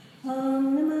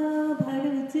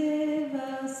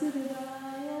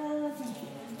Vasudevaya.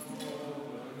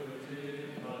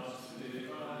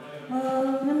 Om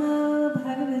Namo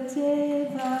Bhagavate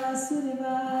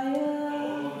Vasudevaya.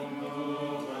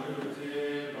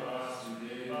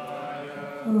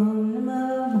 Om Namo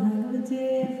Bhagavate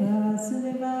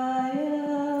Vasudevaya.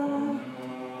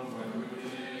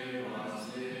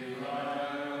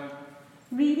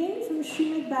 Reading from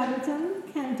Srimad Bhagavatam,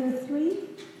 Canto 3,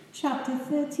 Chapter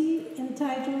 30,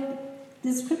 entitled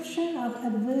Description of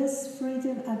Adverse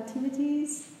Fruitive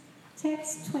Activities,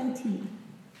 Text 20.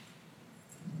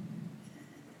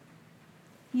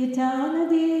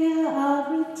 Yatanadeya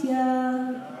avritya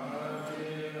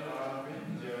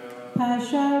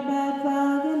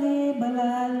Pasharbhadvagale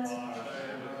balat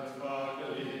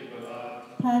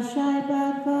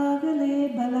Pasharbhadvagale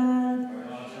balat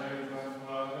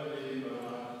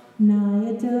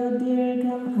Nayato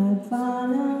dirgam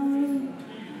advanam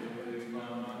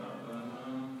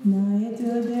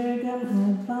Nayato dirgam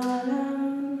advanam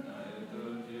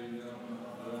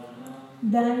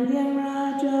Dandyam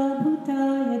Raja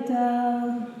Bhutayata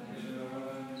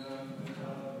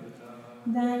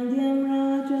Dandyam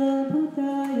Raja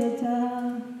Bhutayata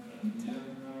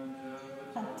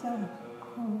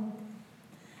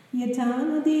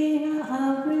Yatana Deha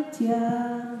Avritya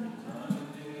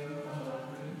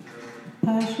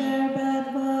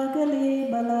Pasharbhadvagale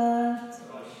balat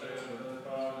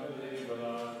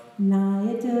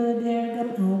Nayato dirgam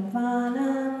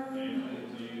advanam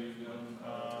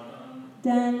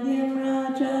Dandyam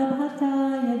Raja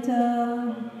Bhatayata.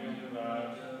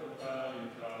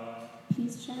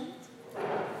 Please chant.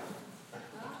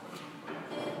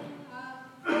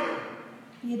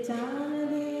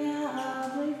 Yatanadeya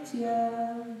avritya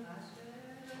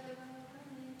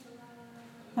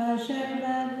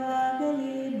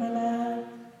Pasharbhadvagale balat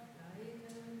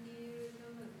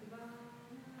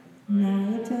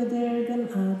Nayato dirgam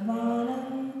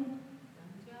advanam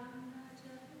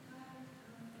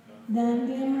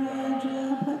Dandyam Raja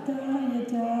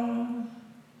Bhatayata.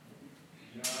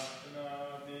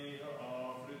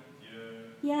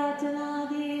 Yatana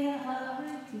Deha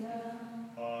Avritya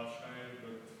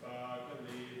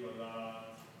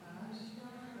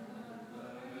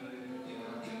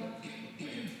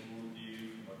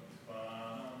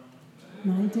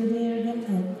Nayato dirgam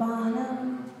advanam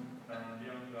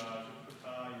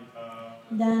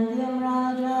Dandyam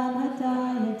Raja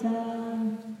Bhatayata.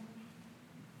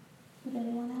 Would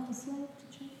anyone else like to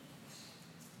chant?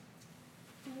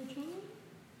 Want to join?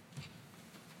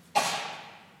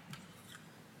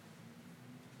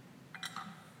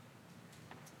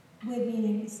 We're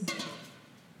beginning.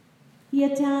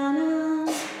 Yatana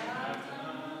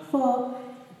for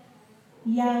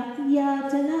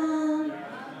yatana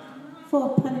for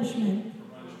punishment.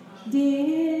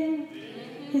 Deha,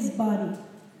 his body.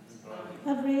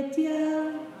 Avritya,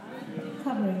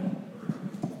 covering.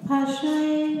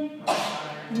 Pashay,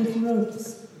 with ropes.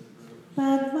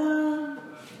 Padva,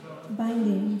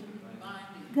 binding.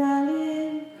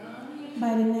 Gale,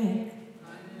 by the neck.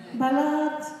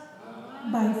 Balat,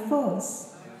 by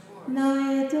force.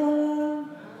 Nayato,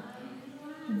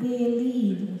 they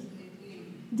lead.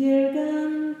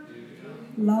 Dirgam,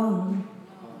 long.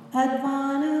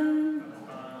 Advanam,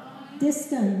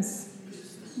 distance.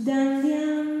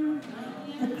 Dandyam,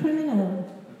 a criminal.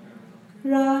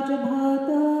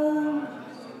 Rajabhata,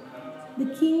 the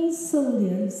king's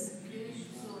soldiers.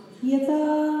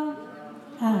 Yatha,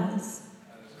 as.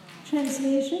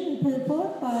 Translation and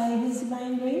purport by His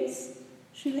Divine Grace,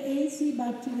 Srila A.C.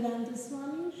 Bhaktivedanta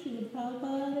Swami, Srila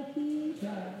Prabhupada Ki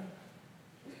Jai.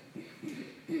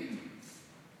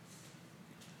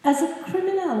 As a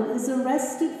criminal is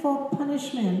arrested for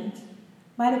punishment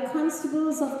by the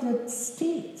constables of the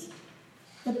state,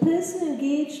 the person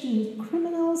engaged in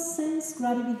criminal sense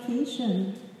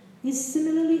gratification is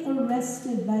similarly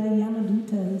arrested by the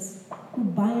Yamadutas, who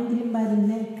bind him by the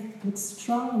neck with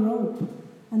strong rope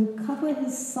and cover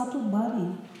his subtle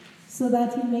body so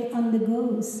that he may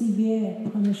undergo severe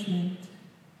punishment.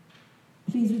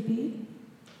 Please repeat.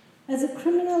 As a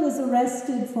criminal is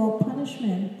arrested for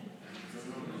punishment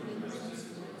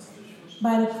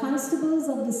by the constables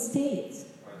of the state,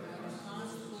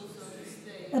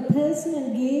 a person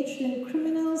engaged in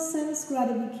criminal sense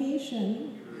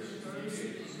gratification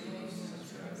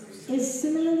is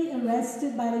similarly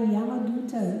arrested by the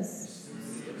Yamadutas,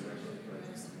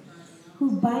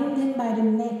 who bind him by the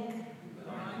neck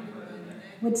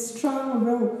with strong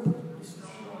rope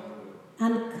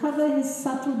and cover his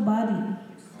subtle body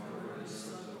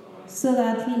so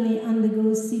that he may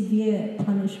undergo severe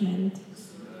punishment.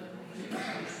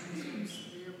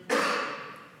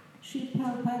 Sri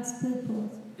Prabhupada's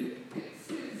purport.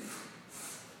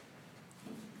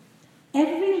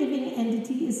 Every living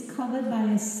entity is covered by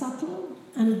a subtle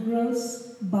and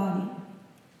gross body.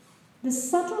 The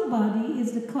subtle body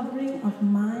is the covering of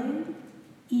mind,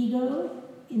 ego,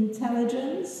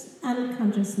 intelligence, and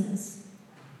consciousness.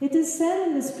 It is said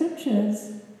in the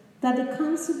scriptures that the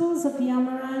constables of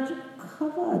Yamaraj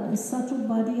cover the subtle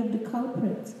body of the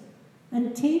culprit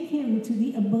and take him to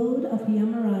the abode of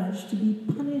Yamaraj to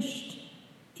be punished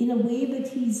in a way that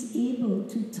he is able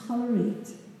to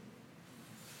tolerate.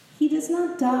 He does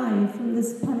not die from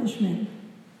this punishment,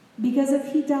 because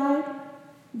if he died,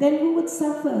 then who would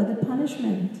suffer the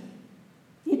punishment?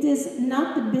 It is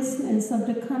not the business of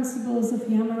the constables of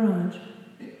Yamaraj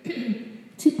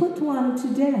to put one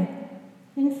to death.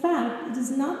 In fact, it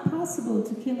is not possible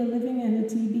to kill a living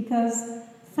entity because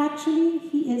factually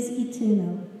he is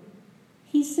eternal.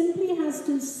 He simply has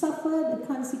to suffer the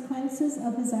consequences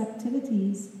of his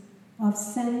activities of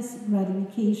sense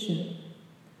gratification.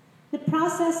 The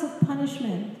process of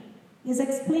punishment is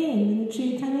explained in the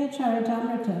Chaitanya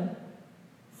Charitamrita.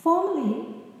 Formerly,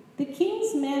 the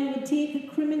king's men would take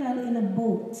a criminal in a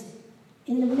boat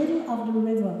in the middle of the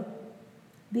river.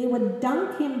 They would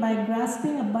dunk him by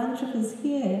grasping a bunch of his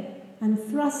hair and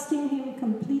thrusting him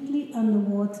completely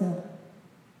underwater.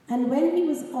 And when he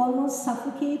was almost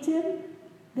suffocated,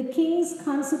 the king's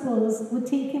constables would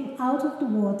take him out of the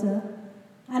water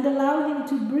and allow him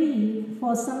to breathe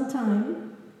for some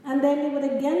time, and then they would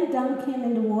again dunk him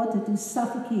in the water to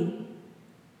suffocate.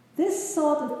 This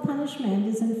sort of punishment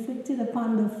is inflicted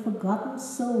upon the forgotten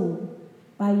soul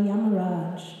by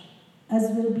Yamaraj, as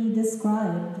will be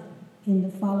described in the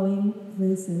following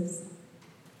verses.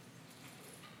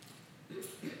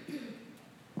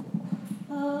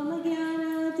 Om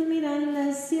Jnana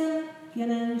Timirandasya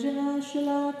Gyananjana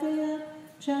Shalakaya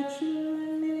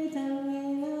Chakshurmilitam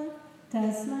Yena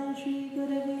Tasmai Shri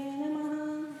Gurave Namaha.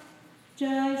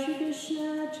 Jai Shri Krishna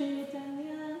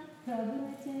Chaitanya Prabhu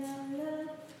Nityananda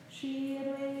Shri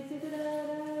Advaita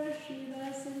Gadadhar Shri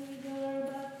Vasari Gaur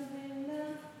Bhaktivinoda.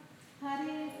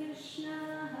 Hare Krishna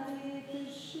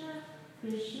Krishna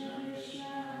Krishna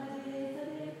Hare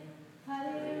Hare,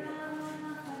 Hare Rama,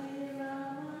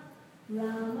 Rama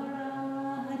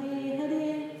Rama Hare Hare.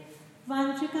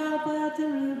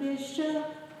 Vanchakalpatarubhishya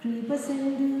Kripa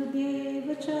Sindhu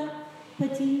Devacha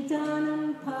Patitanam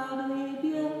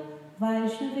Pavanebhyo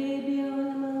Vaishnavebhyo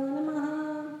Namo Namaha.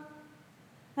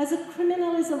 As a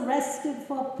criminal is arrested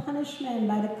for punishment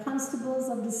by the constables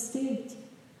of the state,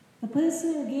 a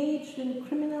person engaged in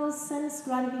criminal sense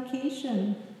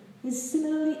gratification is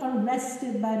similarly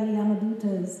arrested by the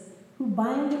Yamadutas, who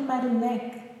bind him by the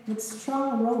neck with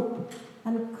strong rope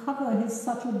and cover his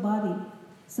subtle body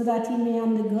so that he may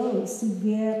undergo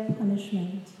severe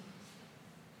punishment.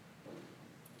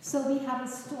 So we have a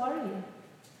story.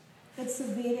 It's a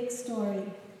Vedic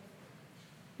story.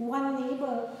 One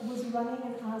neighbor was running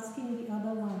and asking the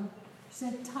other one. She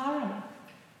said, Tara,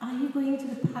 are you going to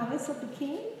the palace of the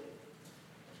king?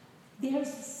 There's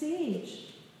a sage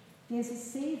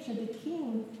that the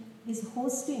king is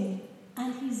hosting,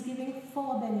 and he's giving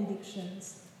 4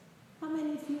 benedictions. How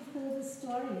many of you have heard the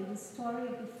story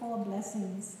of the 4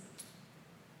 blessings?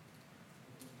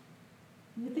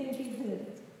 You think you've heard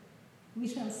it? We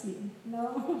shall see.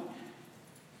 No?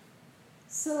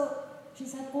 So she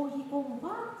said, oh,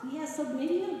 what? Yes, so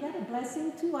maybe you'll get a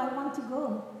blessing too. I want to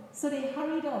go. So they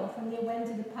hurried off and they went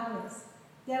to the palace.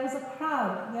 There was a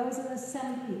crowd. There was an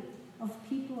assembly of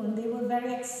people, and they were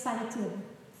very excited,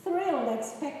 thrilled,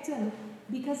 expectant,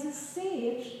 because the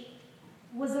sage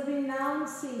was a renowned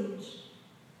sage,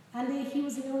 and he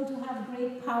was known to have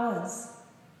great powers.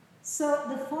 So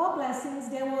the 4 blessings,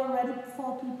 there were already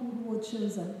 4 people who were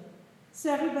chosen.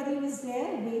 So everybody was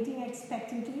there waiting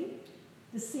expectantly.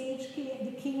 The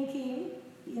king came,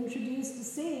 he introduced the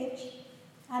sage,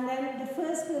 and then the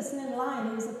first person in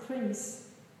line was a prince.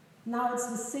 Now it's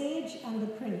the sage and the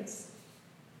prince.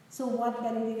 So what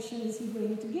benediction is he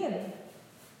going to give?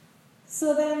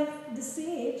 So then the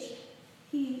sage,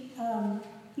 he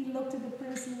looked at the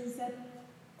prince and he said,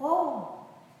 oh,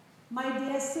 my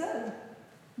dear sir,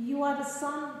 you are the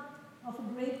son of a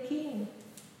great king.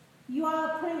 You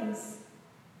are a prince.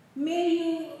 May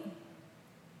you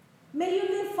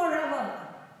live forever.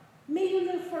 May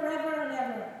you live forever and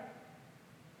ever.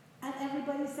 And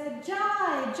everybody said,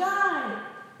 Jai, Jai,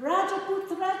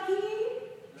 Rajaputra ki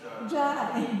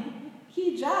Jai.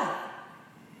 He Jai.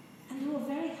 And they were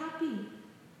very happy.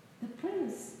 The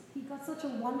prince, he got such a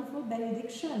wonderful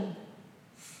benediction.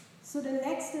 So the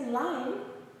next in line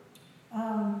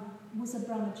was a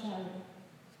brahmachari,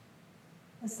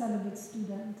 a celibate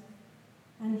student.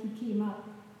 And he came up.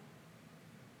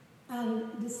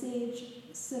 And the sage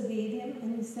surveyed him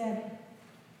and he said,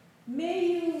 may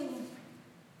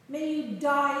you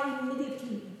die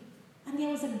immediately. And there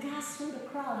was a gasp from the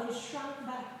crowd. They shrunk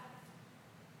back.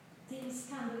 They were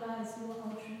scandalized. They were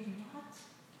outraged. What?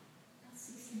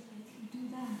 That's listen, why did you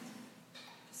do that?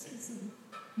 Just listen.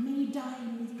 May you die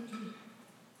immediately.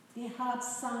 Their hearts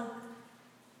sank.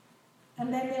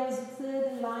 And then there was a third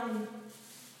in line,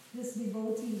 this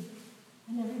devotee.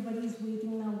 And everybody's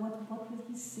waiting now. What will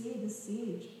he say, the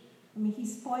sage? I mean, he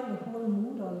spoiled the whole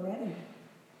mood already.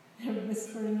 They're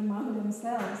whispering among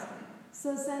themselves.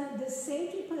 So then the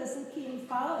saintly person came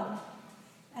forward,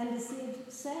 and the sage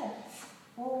said,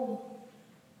 "Oh,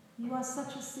 you are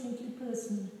such a saintly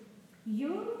person.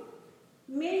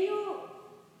 May you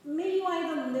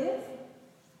either live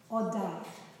or die.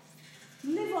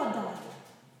 Live or die,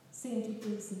 saintly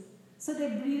person." So they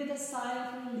breathed a sigh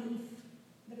of relief,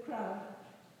 the crowd.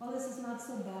 "Oh, this is not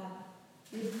so bad."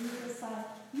 They breathed a sigh.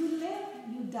 You live,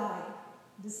 you die,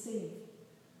 the same.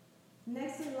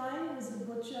 Next in line was the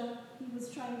butcher. He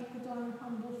was trying to put on a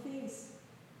humble face.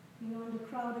 In the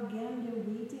crowd again, they're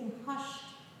waiting, hushed,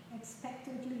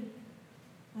 expectantly.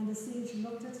 And the sage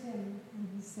looked at him and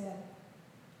he said,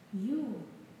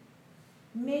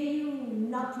 may you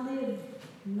not live,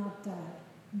 not die.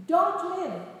 Don't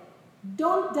live,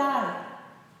 don't die."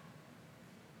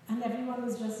 And everyone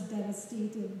was just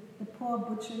devastated. The poor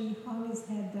butcher, he hung his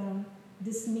head down,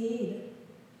 dismayed.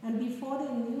 And before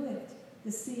they knew it,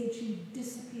 the sage, he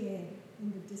disappeared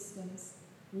in the distance,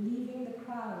 leaving the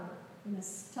crowd in a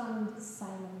stunned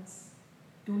silence.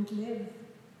 Don't live,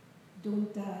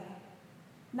 don't die.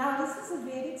 Now, this is a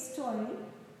Vedic story.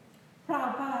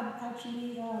 Prabhupada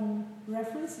actually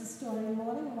referenced the story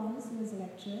more than once in his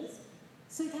lectures.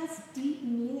 So it has deep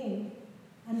meaning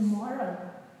and moral.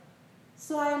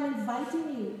 So I am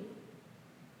inviting you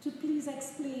to please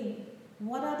explain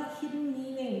what are the hidden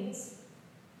meanings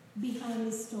behind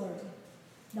this story,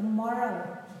 the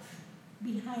moral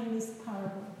behind this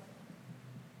parable.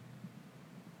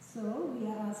 So we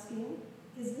are asking,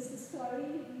 is this the story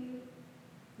of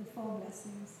the four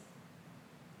blessings?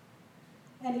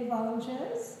 Any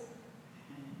volunteers?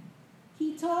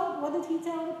 What did he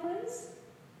tell the prince?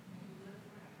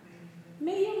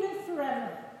 May you live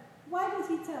forever. Why did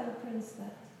he tell the prince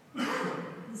that?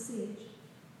 The sage.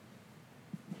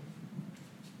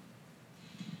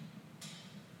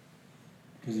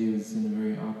 Because he was in a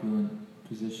very opulent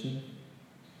position,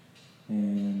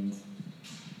 and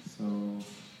so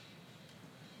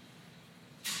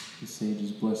the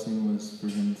sage's blessing was for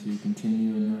him to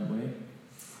continue in that way.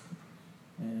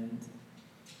 And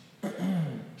I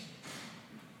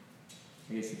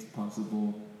guess it's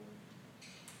possible,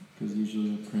 because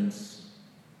usually a prince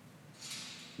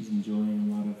is enjoying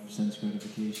a lot of sense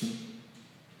gratification,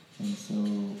 and so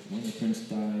when the prince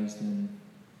dies, then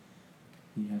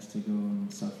he has to go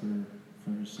and suffer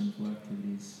for his sinful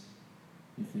activities,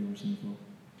 if they were sinful.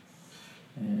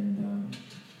 And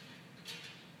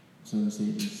so the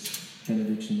sage's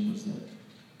benediction was that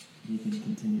he can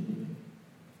continue living.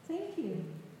 Thank you.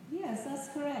 Yes, that's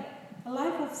correct. A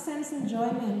life of sense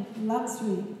enjoyment,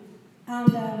 luxury,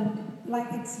 and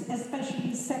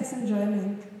especially sex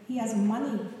enjoyment. He has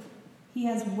money, he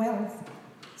has wealth,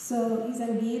 so he's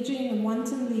engaging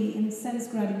wantonly in sense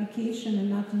gratification and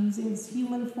not using his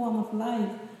human form of life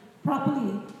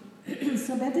properly.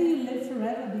 So better you live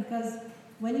forever, because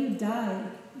when you die,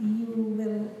 you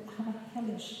will have a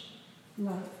hellish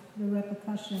life, the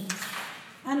repercussions.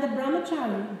 And the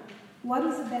brahmachari, what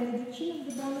is the benediction of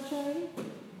the brahmachari?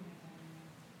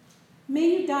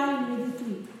 May you die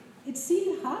immediately. It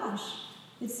seemed harsh.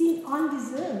 It seemed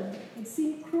undeserved. It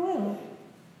seemed cruel.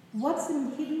 What's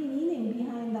the hidden meaning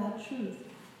behind that truth?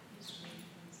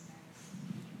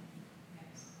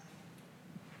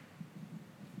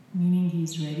 Meaning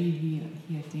he's ready,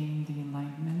 he attained the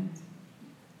enlightenment,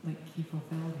 like he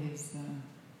fulfilled his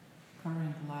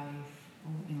current life,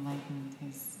 or enlightened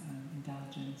his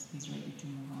intelligence, he's ready to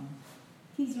move on.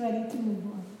 He's ready to move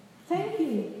on. Thank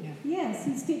you. Yeah. Yes,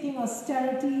 he's taking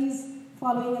austerities,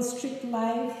 following a strict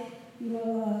life,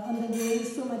 undergoing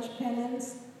so much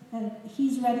penance, and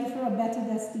he's ready for a better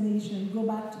destination, go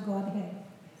back to Godhead.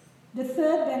 The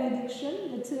third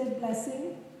benediction, the third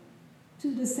blessing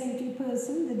to the saintly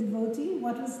person, the devotee,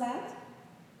 what was that?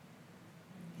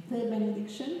 Third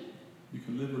benediction. You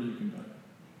can live or you can die.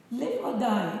 Live or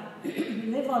die.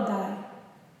 Live or die.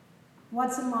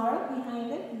 What's the moral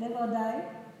behind it? Live or die?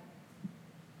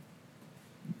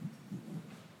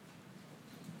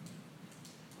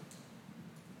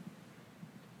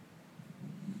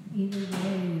 Either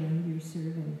way, you're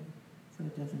serving, so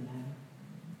it doesn't matter.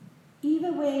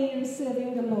 Either way, you're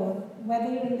serving the Lord.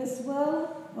 whether you're in this world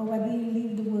or whether you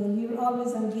leave the world, you're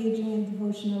always engaging in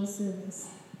devotional service.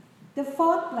 The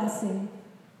fourth blessing,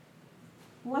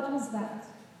 what was that?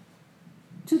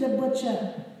 To the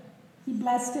butcher. He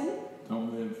blessed him.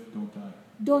 Don't live, don't die.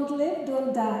 Don't live,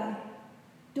 don't die.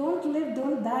 Don't live,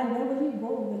 don't die. Where will you go?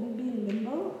 Will you be in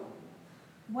limbo?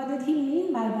 What did he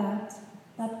mean by that?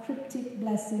 That cryptic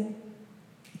blessing.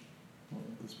 Well,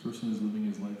 this person is living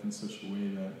his life in such a way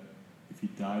that if he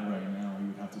died right now, he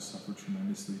would have to suffer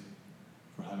tremendously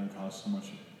for having caused so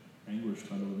much anguish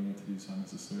to other living entities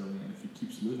unnecessarily. And if he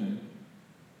keeps living,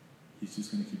 he's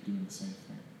just going to keep doing the same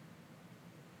thing.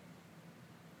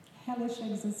 Hellish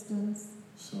existence.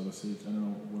 So to say, I don't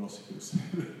know what else you could say.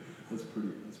 That's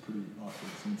pretty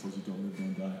awkward. Someone tells you don't live,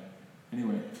 don't die.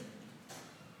 Anyway,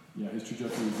 yeah, his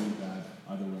trajectory is really bad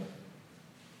either way.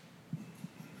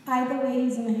 Either way,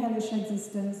 he's in a hellish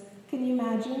existence. Can you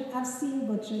imagine? I've seen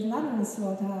butchers, not in the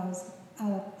slaughterhouse,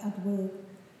 at work.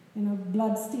 You know,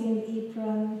 blood-stained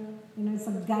apron. You know, it's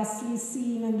a ghastly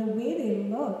scene, and the way they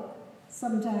look,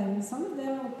 sometimes, some of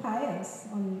them are pious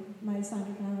on my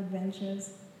Sankirtan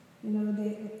adventures. You know,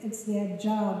 it's their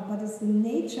job, but it's the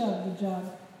nature of the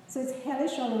job. So it's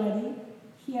hellish already,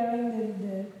 hearing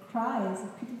the cries, the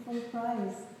pitiful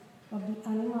cries of the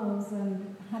animals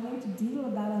and having to deal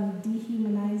with that and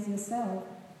dehumanize yourself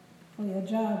for your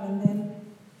job. And then,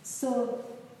 so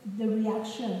the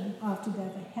reaction after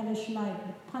that, the hellish life,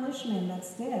 the punishment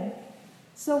that's there.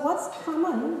 So what's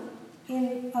common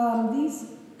in these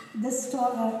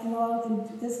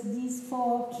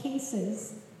four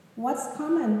cases? What's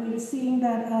common? We're seeing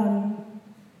that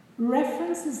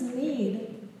reference is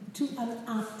made to an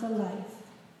afterlife.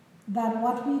 That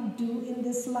what we do in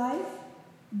this life,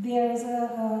 there's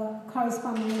a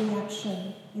corresponding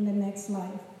reaction in the next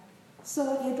life.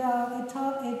 So it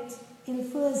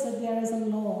infers that there is a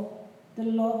law, the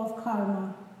law of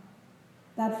karma,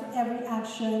 that for every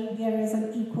action there is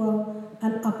an equal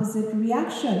and opposite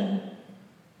reaction.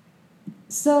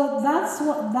 So that's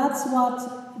what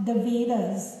the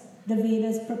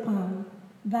Vedas propound,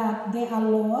 that there are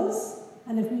laws,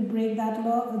 and if we break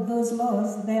those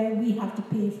laws, then we have to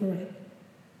pay for it.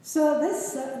 So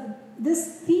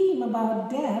this theme about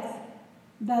death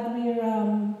that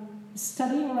we're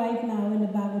studying right now in the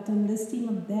Bhagavatam, this theme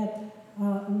of death,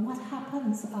 what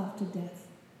happens after death?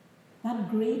 That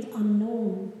great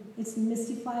unknown, it's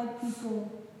mystified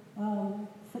people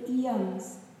for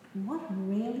eons. What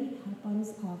really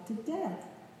happens after death?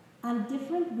 And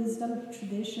different wisdom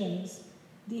traditions,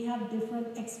 they have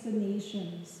different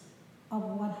explanations of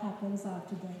what happens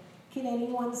after death. Can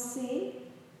anyone say,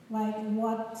 like,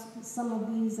 what some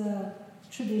of these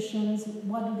traditions,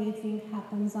 what do they think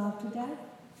happens after death?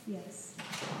 Yes.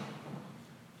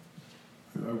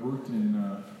 I worked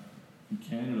in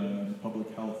Canada in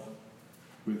public health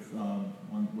with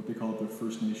on what they call it their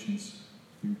First Nations.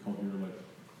 I think we call here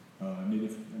like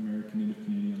Native American, Native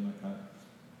Canadian, like that.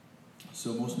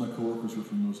 So most of my coworkers were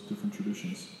from those different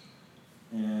traditions,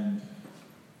 and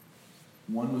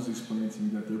one was explaining to me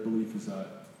that their belief is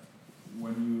that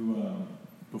when you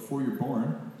before you're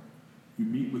born, you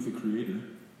meet with the Creator,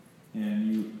 and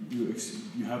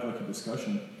you have like a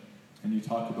discussion, and you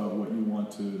talk about what you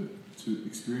want to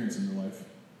experience in your life,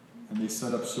 and they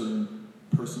set up certain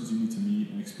persons you need to meet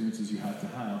and experiences you have to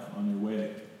have on your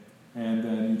way, and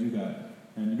then you do that,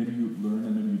 and maybe you learn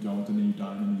and maybe you don't, and then you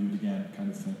die and then you do it again, kind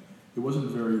of thing. It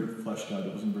wasn't very fleshed out.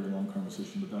 It wasn't a very long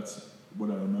conversation, but that's what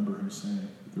I remember him saying.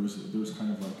 There was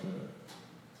kind of like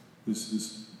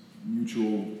this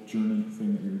mutual journey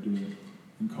thing that you were doing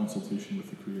in consultation with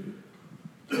the Creator.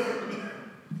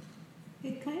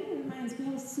 It kind of reminds me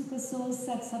how Super Soul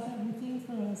sets up everything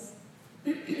for us.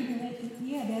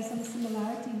 Yeah, there's some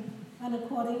similarity, and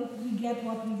according we get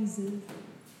what we deserve.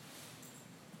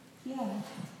 Yeah,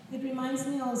 it reminds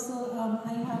me also.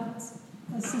 I have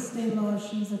a sister-in-law.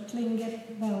 She's a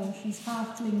Tlingit. Well, she's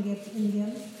half Tlingit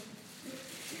Indian.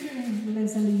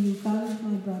 Lives in the Yukon.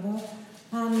 My brother.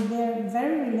 And they're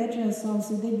very religious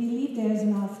also. They believe there's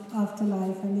an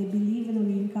afterlife, and they believe in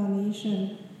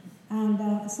reincarnation.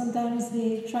 And sometimes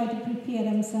they try to prepare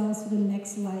themselves for the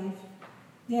next life.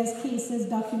 There's cases,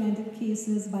 documented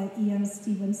cases by Ian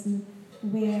Stevenson,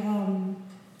 where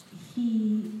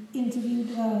he interviewed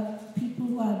people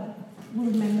who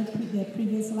remembered their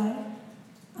previous life.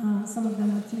 Some of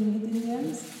them are Tlingit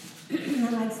Indians.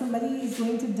 And like somebody is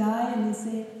going to die, and they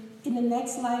say, in the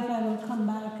next life I will come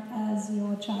back as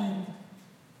your child.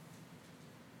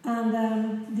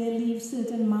 And they leave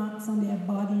certain marks on their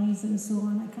bodies and so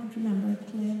on. I can't remember it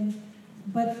clearly.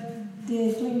 But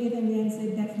the Tlingit Indians,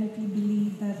 they definitely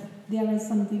believe that there is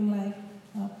something like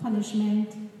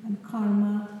punishment and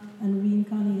karma, and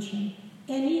reincarnation.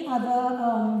 Any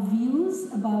other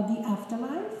views about the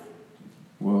afterlife?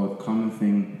 Well, a common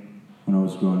thing when I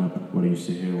was growing up, what I used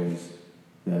to hear was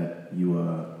that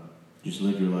you just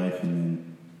live your life and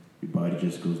then your body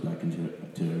just goes back into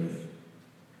to Earth,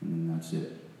 and then that's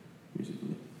it,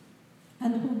 basically.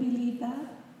 And who believe that?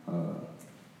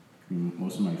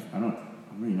 Most of my, I don't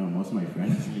really know, most of my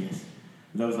friends, I guess.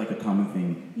 But that was like a common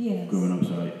thing Yes. growing up,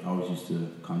 so I always used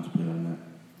to contemplate on that.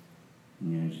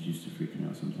 And yeah, I just used to freak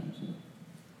out sometimes. So.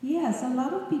 Yes, a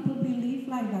lot of people believe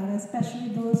like that, especially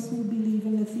those who believe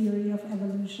in the theory of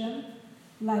evolution.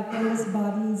 Like when this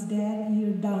body is dead,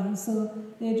 you're done. So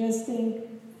they just think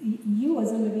you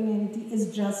as a living entity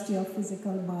is just your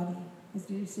physical body, as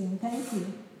you're saying. Thank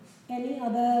you. Any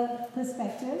other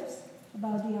perspectives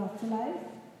about the afterlife?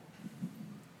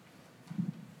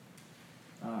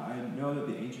 I know that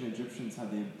the ancient Egyptians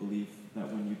had the belief that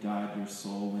when you died, your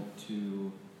soul went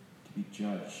to be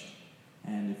judged.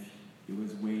 And if it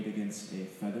was weighed against a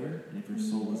feather, and if your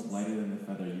soul was lighter than the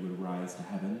feather, you would rise to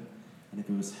heaven. And if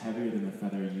it was heavier than the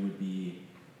feather, you would be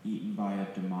eaten by a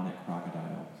demonic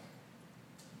crocodile.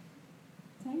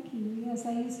 Thank you. Yes,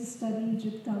 I used to study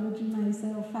Egyptology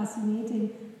myself,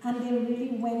 fascinating. And they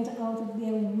really went out of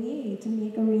their way to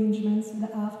make arrangements for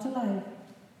the afterlife,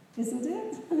 isn't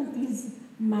it? These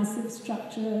massive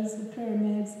structures, the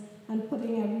pyramids, and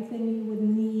putting everything you would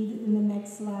need in the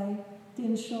next life to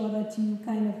ensure that you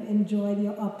kind of enjoy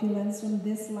your opulence from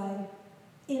this life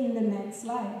in the next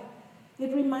life.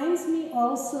 It reminds me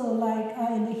also, like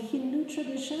in the Hindu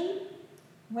tradition,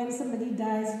 when somebody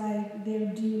dies, like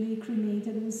they're duly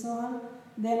cremated and so on,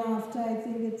 then after I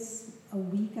think it's a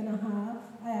week and a half,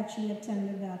 I actually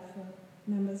attended that for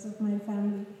members of my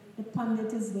family. The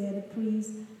pundit is there, the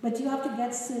priest, but you have to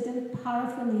get certain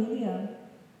paraphernalia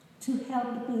to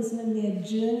help the person in their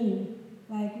journey,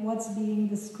 like what's being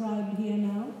described here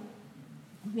now,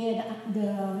 where the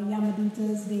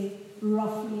Yamadutas, they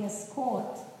roughly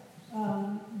escort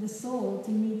the soul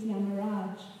to meet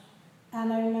Yamaraj.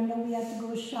 And I remember we had to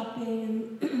go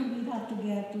shopping and we'd have to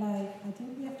get I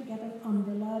think we have to get an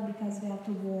umbrella because they have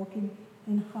to walk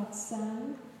in hot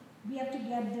sand. We have to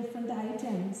get different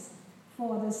items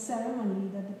for the ceremony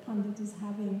that the Pandit is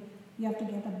having. You have to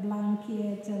get a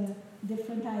blanket and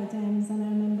different items. And I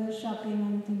remember shopping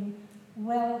and thinking,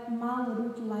 well, Ma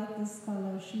wouldn't like this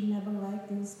color. She never liked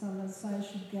those colors, so I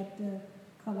should get the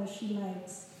color she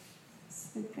likes.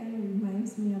 So it kind of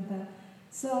reminds me of that.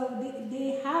 So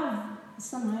they have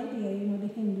some idea, the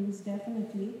Hindus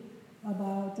definitely,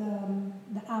 about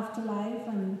the afterlife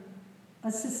and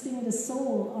assisting the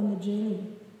soul on the journey,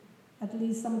 at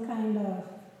least some kind of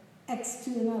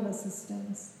external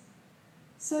assistance.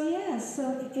 So yes,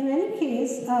 so in any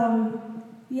case,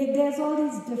 there's all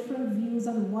these different views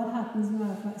on what happens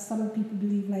now. Some people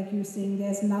believe, like you're saying,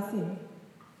 there's nothing.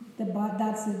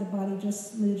 That's it, the body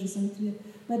just merges into it.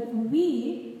 But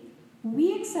we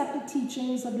accept the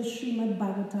teachings of the Srimad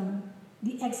Bhagavatam.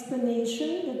 The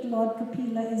explanation that Lord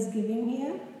Kapila is giving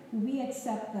here, we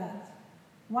accept that.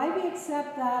 Why we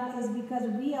accept that is because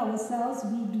we ourselves,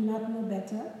 we do not know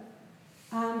better.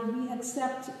 And we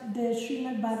accept the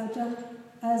Srimad Bhagavatam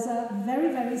as a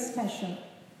very, very special.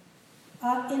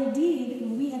 Indeed,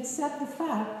 we accept the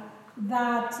fact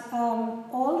that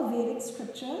all the Vedic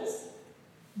scriptures,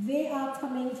 they are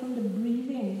coming from the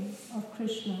breathing of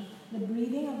Krishna, the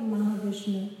breathing of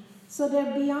Mahavishnu. So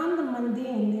they're beyond the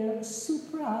mundane, they're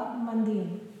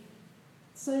supra-mundane.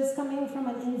 So it's coming from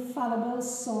an infallible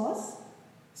source.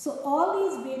 So all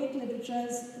these Vedic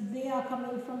literatures, they are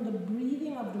coming from the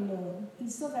breathing of the Lord.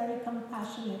 He's so very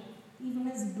compassionate. Even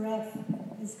his breath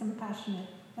is compassionate.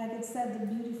 Like it said, the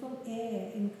beautiful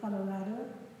air in Colorado,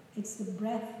 it's the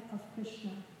breath of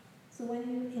Krishna. So when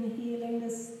you're inhaling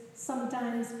this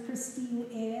sometimes pristine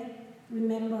air,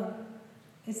 remember,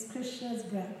 it's Krishna's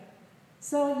breath.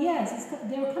 So yes,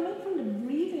 they're coming from the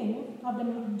breathing of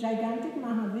the gigantic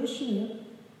Mahavishnu,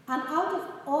 and out of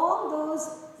all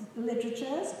those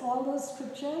literatures, all those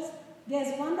scriptures,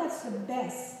 there's one that's the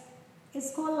best.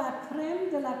 It's called La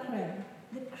Crème de la Crème,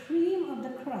 the cream of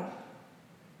the crop.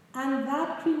 And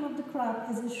that cream of the crop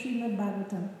is the Srimad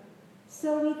Bhagavatam.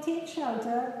 So we take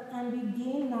shelter and we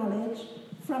gain knowledge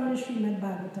from the Srimad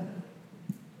Bhagavatam.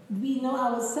 We know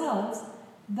ourselves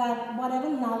that whatever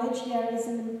knowledge there is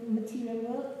in the material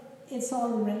world, it's all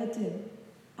relative.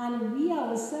 And we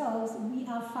ourselves, we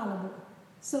are fallible.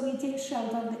 So we take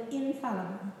shelter of the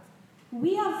infallible.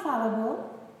 We are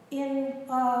fallible in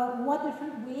what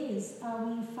different ways are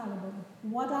we fallible?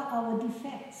 What are our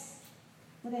defects?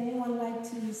 Would anyone like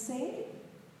to say?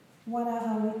 What are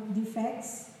our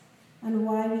defects and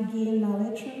why we gain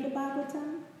knowledge from the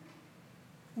Bhagavatam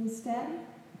instead?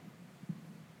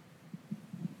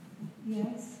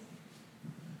 Yes.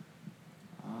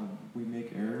 We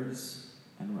make errors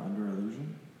and we're under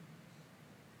illusion.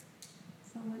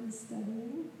 Someone is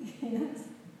studying. Yes.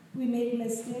 We make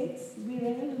mistakes. We're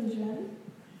in illusion.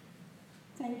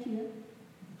 Thank you.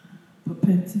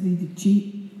 Propensity to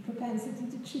cheat.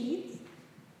 Propensity to cheat.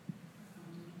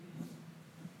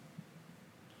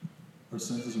 Our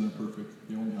senses are imperfect.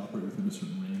 They only operate within a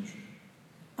certain range.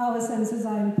 Our senses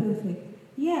are imperfect.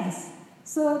 Yes.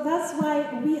 So that's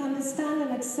why we understand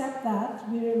and accept that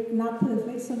we're not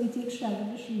perfect, so we take shelter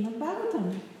of Srimad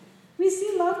Bhagavatam. We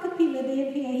see Lord Kapila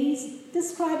Dev here. He's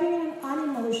describing in an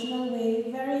unemotional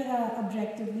way, very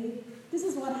objectively. This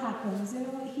is what happens.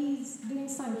 He's doing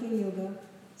Sankhya Yoga.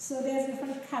 So there's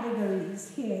different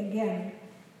categories here again.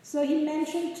 So he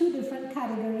mentioned 2 different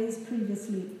categories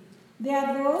previously. There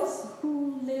are those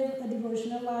who live a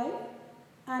devotional life,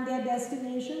 and their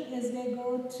destination is they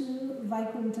go to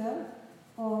Vaikuntha,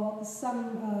 or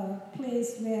some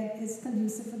place where it's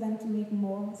conducive for them to make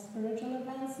more spiritual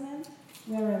advancement,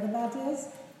 wherever that is.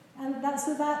 And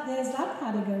so there's that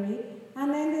category.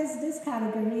 And then there's this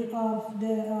category of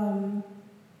the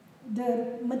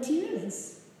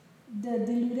materialists, the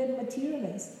deluded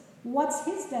materialists. What's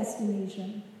his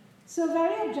destination? So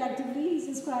very objectively, he's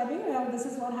describing, well, this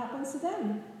is what happens to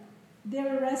them.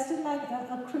 They're arrested like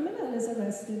a criminal is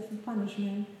arrested for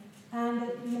punishment. And,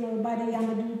 by the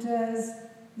Yamadutas.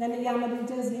 Then the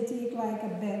Yamadutas, they take like a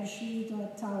bed sheet or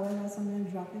a towel or something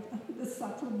and drop it on the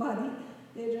subtle body.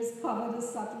 They just cover the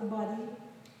subtle body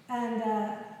and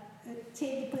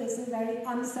take the person very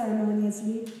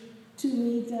unceremoniously to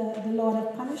meet the Lord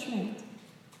of Punishment,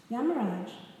 Yamaraj.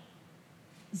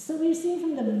 So we're seeing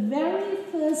from the very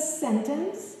first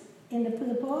sentence in the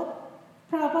purport,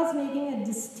 Prabhupada's making a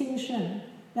distinction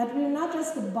that we're not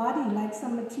just a body like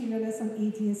some materialist and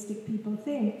atheistic people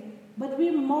think, but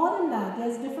we're more than that.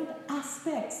 There's different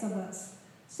aspects of us.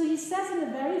 So he says in the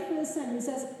very first sentence,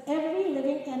 he says, every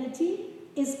living entity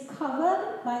is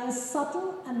covered by a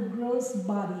subtle and gross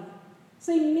body.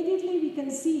 So immediately we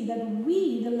can see that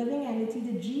we, the living entity,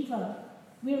 the jiva,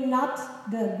 we're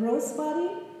not the gross body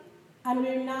and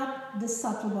we're not the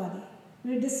subtle body.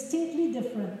 We're distinctly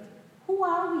different. Who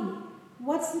are we?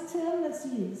 What's the term that's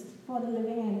used for the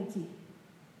living entity?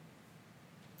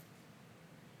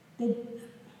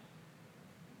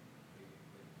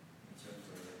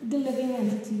 The living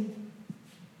entity.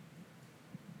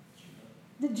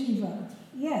 The jiva.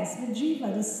 Yes, the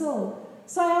jiva, the soul.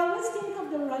 So I always think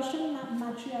of the Russian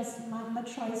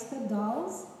Matryoshka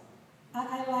dolls.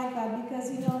 I like that because,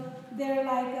 they're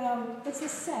like, it's a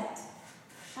set.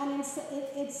 And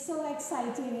it's so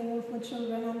exciting, for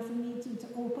children and for me to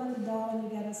open the doll and you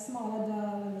get a smaller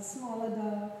doll and a smaller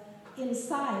doll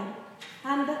inside.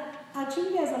 And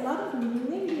actually there's a lot of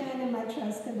meaning behind the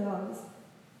Matryoshka dolls.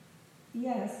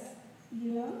 Yes,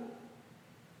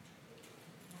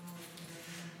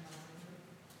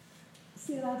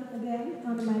 Say that again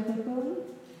on the microphone.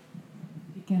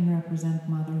 It can represent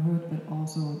motherhood, but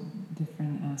also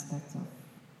different aspects of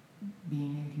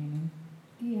being a human.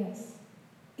 Yes.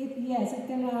 It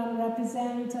can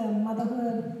represent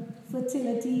motherhood,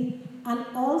 fertility, and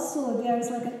also there's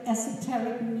like an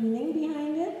esoteric meaning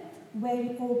behind it, where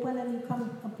you open and you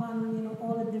come upon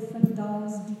all the different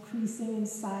dolls decreasing in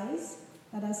size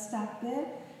that are stacked there.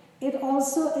 It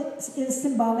also is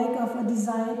symbolic of a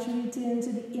desire to return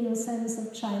to the innocence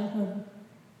of childhood.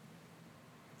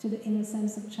 To the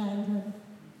innocence of childhood.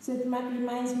 So it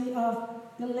reminds me of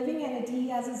the living entity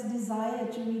has this desire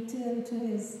to return to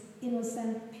his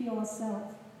innocent, pure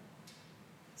self.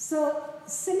 So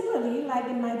similarly, like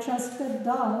in Matryoshka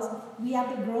dolls, we have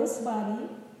the gross body,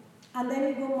 and then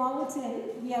we go more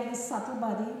within, we have the subtle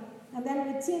body, and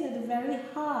then within at the very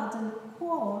heart and the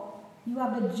core, you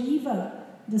have the jiva,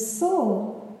 the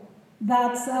soul,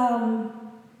 that's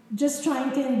just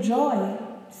trying to enjoy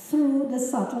through the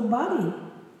subtle body.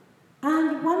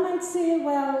 And one might say,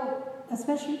 well,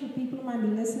 especially for people who might be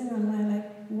listening online,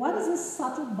 like, what is this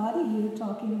subtle body you're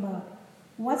talking about?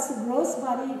 What's the gross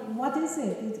body? What is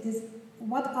it? It is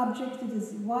what object it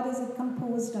is? What is it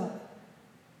composed of?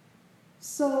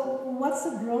 So, what's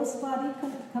the gross body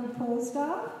composed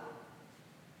of?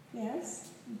 Yes,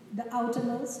 the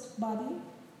outermost body.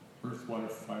 Earth, water,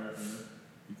 fire, air.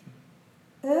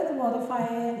 Earth, water,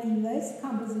 fire, and air is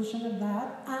composition of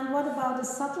that. And what about the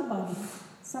subtle body?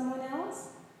 Someone else?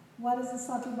 What is the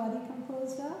subtle body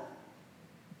composed of?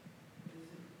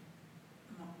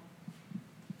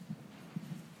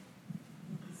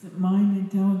 Is it mind,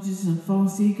 intelligence, and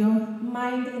false ego?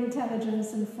 Mind,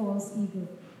 intelligence, and false ego.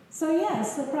 So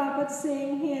yes, the Prabhupada's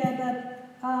saying here that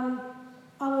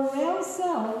our real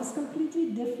self is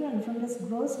completely different from this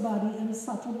gross body and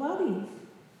subtle body.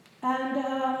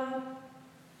 And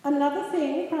another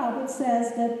thing, Prabhupada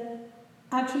says that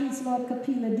actually it's Lord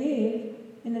Kapila Dev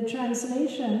in the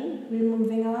translation, we're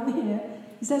moving on here,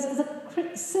 he says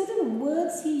certain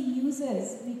words he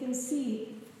uses, we can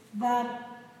see that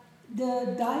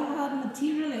the die-hard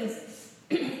materialist,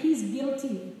 he's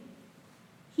guilty.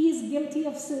 He is guilty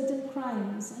of certain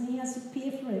crimes and he has to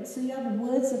pay for it. So you have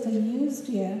words that are used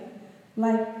here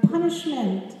like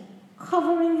punishment,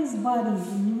 covering his body,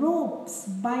 ropes,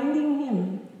 binding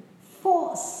him,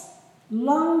 force,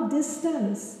 long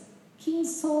distance,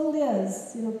 king's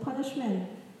soldiers, punishment,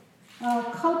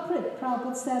 culprit,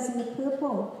 Prabhupada says in the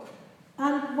purport.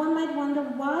 And one might wonder,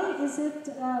 why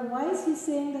is he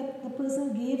saying that the person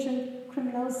engaged in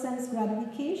criminal sense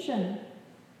gratification?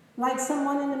 Like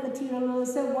someone in the material world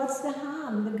said, what's the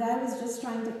harm? The guy was just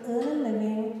trying to earn a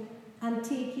living and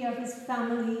take care of his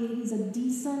family. He's a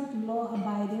decent,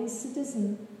 law-abiding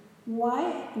citizen.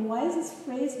 Why is this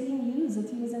phrase being used that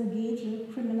he was engaged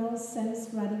in criminal sense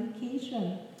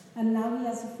gratification and now he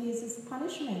has to face his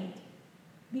punishment?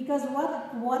 Because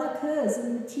what occurs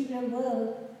in the material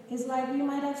world is like we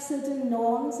might have certain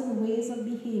norms and ways of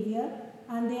behavior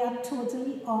and they are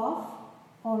totally off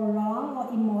or wrong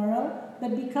or immoral,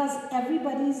 but because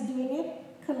everybody's doing it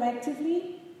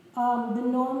collectively, the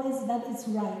norm is that it's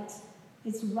right.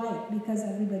 It's right because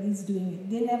everybody's doing it.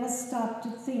 They never stop to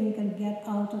think and get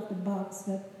out of the box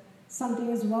that something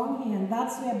is wrong here, and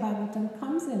that's where Bhagavatam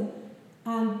comes in.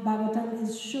 And Bhagavatam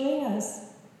is showing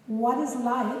us what is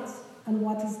light and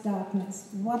what is darkness,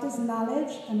 what is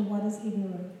knowledge and what is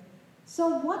ignorance.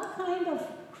 So what kind of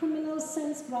criminal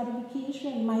sense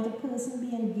gratification might a person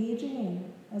be engaging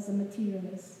in as a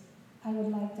materialist? I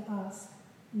would like to ask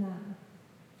now.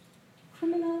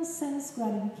 Criminal sense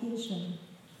gratification.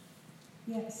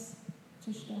 Yes,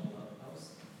 Tishta.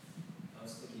 I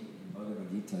was thinking in Bhagavad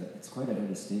Gita, it's quite a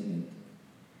heavy statement.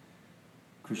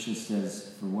 Krishna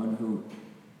says, for one who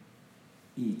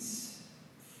eats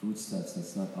foodstuffs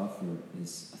that's not offered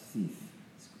is a thief,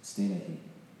 it's stenahi.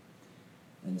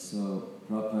 And so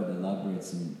Prabhupada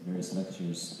elaborates in various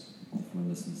lectures, if one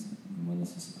listens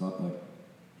to Prabhupada,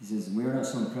 he says, we're not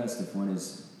so impressed if one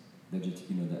is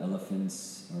the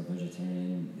elephants are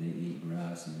vegetarian, they eat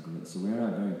grass and gorillas. So we're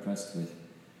not very impressed with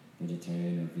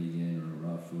vegetarian or vegan or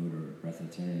raw food or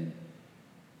breatharian.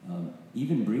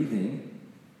 Even breathing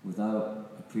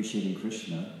without appreciating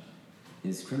Krishna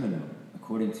is criminal,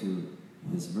 according to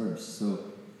this verse.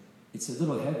 So it's a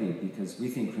little heavy because we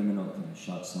think criminal, I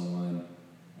shot someone,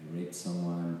 I raped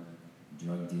someone,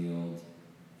 drug dealed,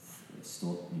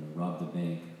 stole, robbed a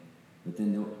bank. But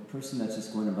then the person that's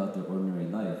just going about their ordinary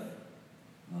life,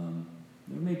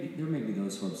 there may be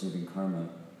those who are observing karma,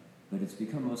 but it's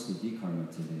become mostly dharma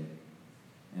today.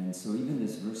 And so even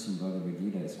this verse in Bhagavad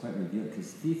Gita is quite revealing,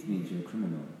 because thief means you're a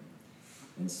criminal.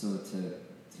 And so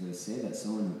to say that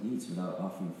someone who eats without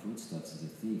offering foodstuffs is a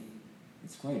thief,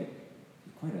 it's quite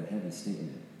a heavy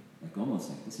statement. Like almost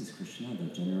like this is Krishna, the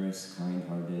generous,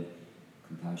 kind-hearted,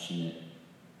 compassionate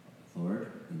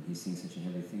Lord, and he's saying such a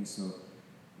heavy thing. So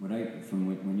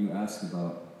when you ask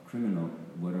about criminal,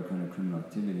 what are kind of criminal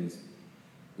activities?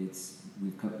 It's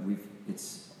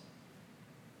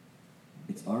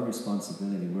our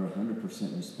responsibility. We're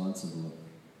 100% responsible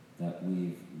that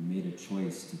we've made a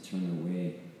choice to turn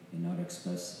away and not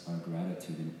express our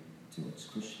gratitude towards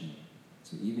Krishna.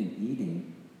 So even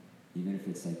eating, even if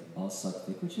it's like all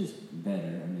sattvic, which is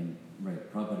better. I mean,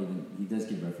 right? Prabhupada he does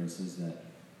give references that,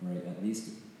 right? At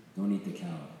least don't eat the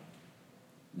cow.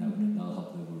 That'll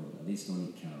help the world. At least don't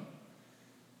eat cow.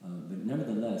 But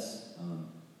nevertheless,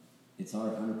 it's our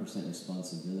 100%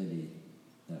 responsibility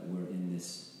that we're in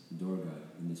this Durga,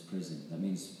 in this prison. That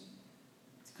means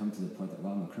to come to the point that,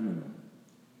 wow, I'm a criminal.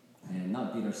 And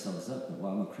not beat ourselves up, but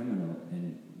wow, I'm a criminal.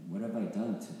 And what have I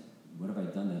done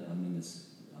that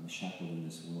I'm shackled in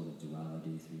this world of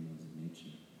duality, three modes of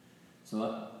nature.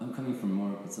 So I'm coming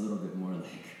from it's a little bit more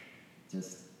like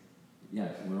just,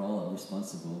 we're all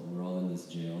responsible. We're all in this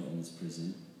jail, in this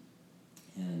prison.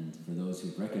 And for those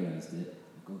who've recognized it,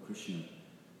 like, oh, Krishna,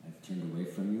 I've turned away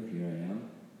from you, here I am.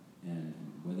 And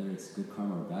whether it's good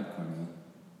karma or bad karma,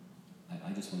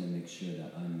 I just want to make sure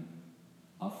that I'm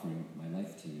offering my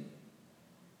life to you.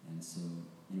 And so,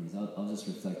 anyways, I was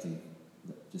just reflecting,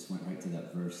 just went right to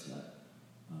that verse that,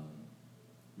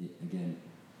 again,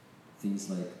 things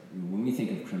like, when we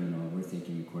think of criminal, we're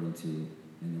thinking according to,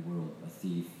 in the world, a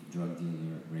thief, drug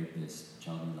dealer, rapist,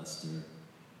 child molester,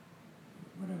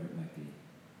 whatever it might be.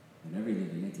 But every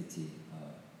living entity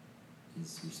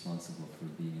is responsible for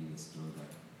being in this Durga.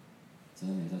 So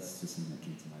anyway, that's just something that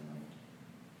came to my mind.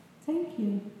 Thank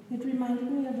you. It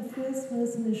reminded me of the first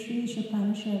verse in the Sri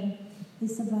Shapanishad.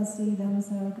 Isavasidam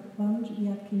sarvam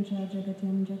yakkincha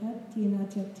jagatyam jagat tina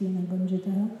tyaktina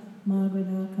bunjitaha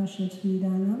magrida kashat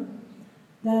vidanam.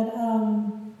 That,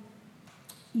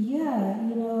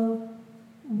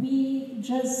 we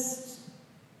just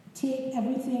take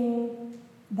everything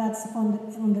that's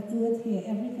on the earth here,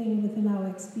 everything within our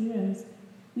experience.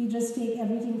 We just take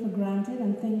everything for granted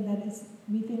and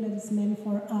we think that it's meant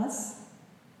for us.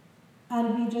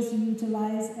 And we just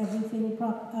utilize everything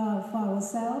for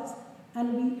ourselves.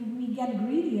 And we get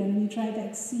greedy and we try to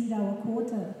exceed our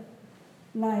quota.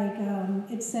 Like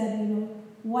it said,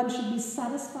 one should be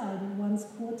satisfied with one's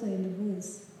quota in the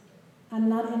verse and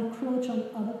not encroach on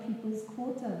other people's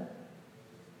quota.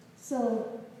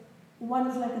 So one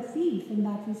is like a thief in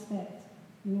that respect,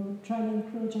 trying to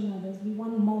encroach on others. We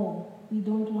want more. We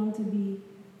don't want to be,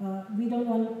 we don't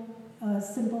want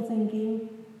simple thinking,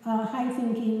 high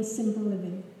thinking, simple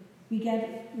living. We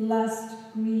get lust,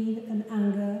 greed, and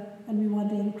anger, and we want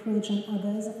to encroach on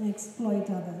others and exploit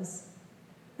others.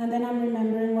 And then I'm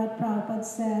remembering what Prabhupada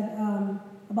said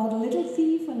about a little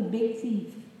thief and a big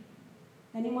thief.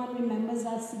 Anyone remembers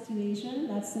that situation,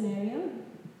 that scenario?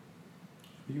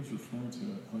 I think it was referring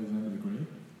to Alexander the Great,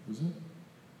 was it?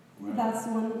 Right. That's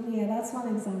one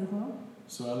example.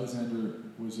 So Alexander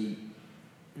was an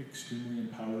extremely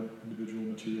empowered individual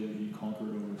materially. He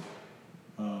conquered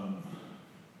over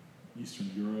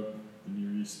Eastern Europe, the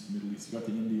Near East, the Middle East. He got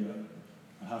to India,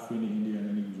 halfway into India, and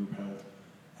then he was repelled.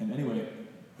 And anyway,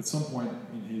 at some point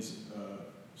in his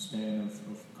span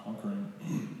of conquering,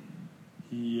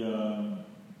 he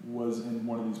was in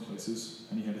one of these places,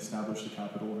 and he had established a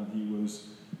capital, and he was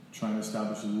trying to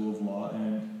establish the rule of law,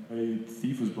 and a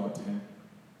thief was brought to him,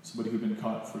 somebody who had been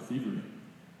caught for thievery.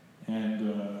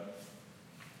 And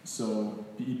so,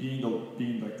 being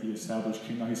like the established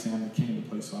king, now he's saying, I'm the king of the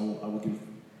place, so I will give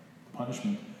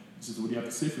punishment. He says, what do you have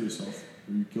to say for yourself?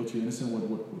 Are you guilty or innocent?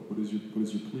 What is your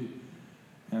plea?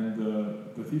 And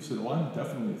the thief said, well, I'm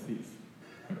definitely a thief.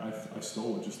 I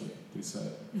stole it, just like they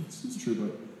said. It's true,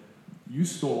 but you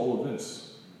stole all of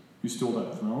this. You stole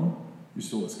that throne. You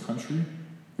stole this country.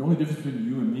 The only difference between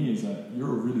you and me is that you're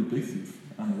a really big thief.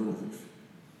 I'm a little thief.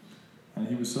 And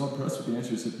he was so impressed with the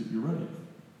answer, he said, you're ready.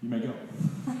 You may go.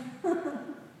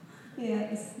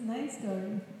 Yes, nice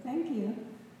story. Thank you.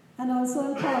 And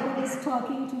also, Prabhupada was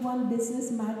talking to one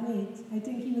business magnate. I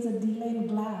think he was a dealer in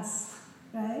glass,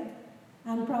 right?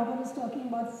 And Prabhupada was talking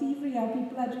about thievery, how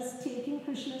people are just taking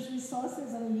Krishna's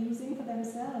resources and using for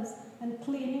themselves and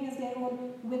claiming as their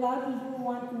own without even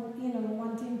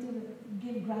wanting to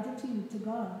give gratitude to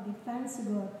God, give thanks to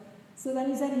God. So then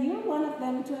he said, you're one of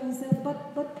them too. And he said,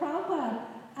 but Prabhupada,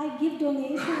 I give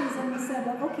donations. And he said,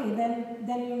 well, okay,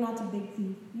 then you're not a big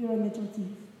thief. You're a little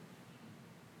thief.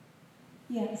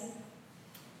 Yes.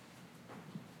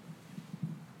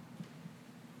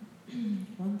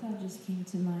 One thought just came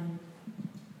to mind.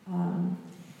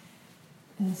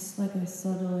 As like a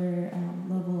subtler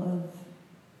level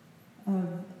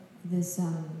of this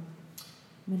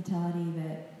mentality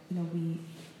that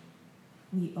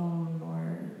we own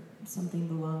or something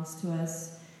belongs to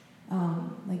us,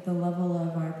 like the level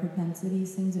of our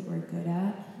propensities, things that we're good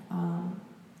at.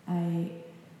 I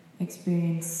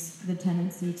experience the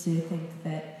tendency to think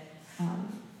that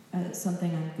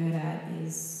something I'm good at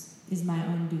is my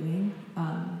own doing.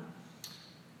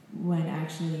 When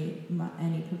actually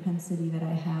any propensity that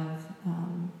I have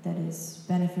that is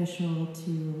beneficial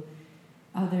to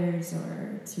others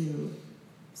or to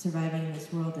surviving in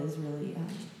this world is really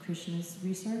Krishna's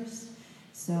resource.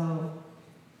 So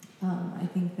I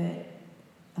think that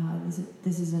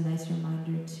this is a nice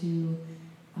reminder to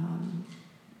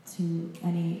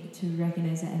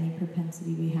recognize that any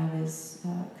propensity we have is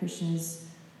Krishna's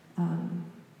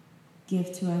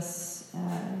gift to us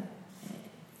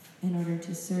in order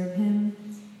to serve him,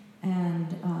 and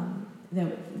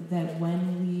that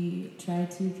when we try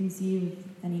to conceive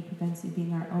any propensity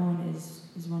being our own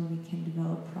is when we can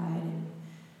develop pride and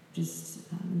just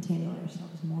entangle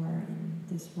ourselves more in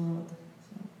this world.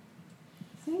 So.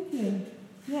 Thank you.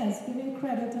 Yes, giving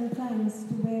credit and thanks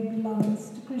to where it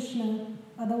belongs, to Krishna.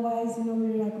 Otherwise,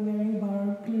 we're like wearing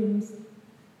borrowed plumes.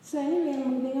 So anyway,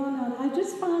 moving on. I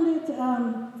just found it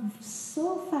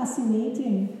so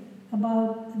fascinating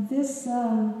about this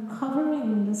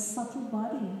covering the subtle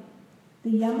body. The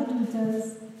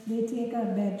Yamadutas, they take a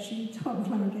bed sheet or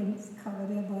blankets, cover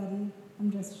their body.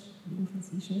 I'm just being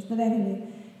facetious, but anyway,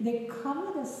 they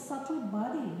cover the subtle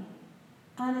body.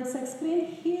 And it's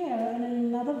explained here and in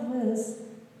another verse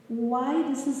why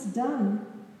this is done,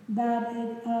 that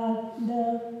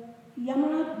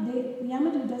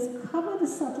Yamadutas cover the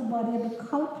subtle body of the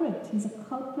culprit. He's a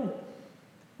culprit.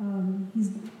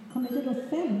 He's committed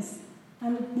offense.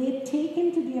 And they take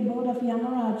him to the abode of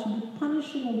Yamaraj to be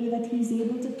punished in a way that he's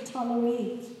able to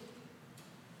tolerate.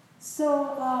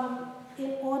 So,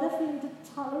 in order for him to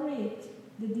tolerate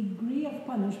the degree of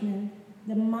punishment,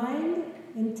 the mind,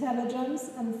 intelligence,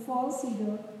 and false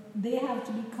ego, they have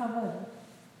to be covered.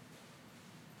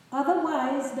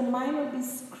 Otherwise, the mind will be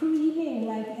screaming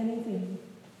like anything.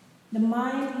 The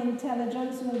mind,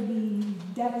 intelligence will be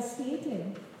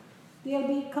devastated. They'll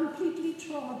be completely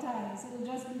traumatized. It'll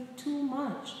just be too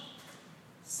much.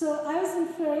 So I was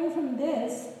inferring from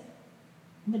this,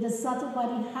 with the subtle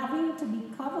body having to be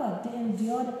covered to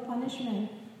endure the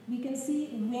punishment, we can see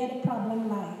where the problem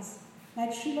lies.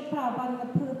 Like Srila Prabhupada in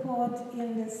the purport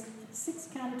in this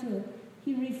 6th canto,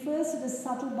 he refers to the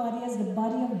subtle body as the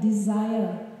body of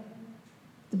desire.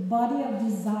 The body of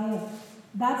desire.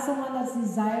 That's the one that's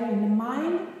desiring. The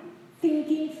mind,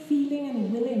 thinking, feeling,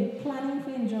 and willing, planning for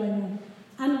enjoyment.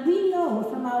 And we know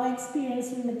from our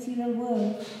experience in the material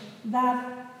world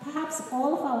that perhaps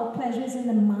all of our pleasure is in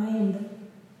the mind.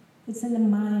 It's in the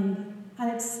mind.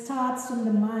 And it starts from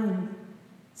the mind.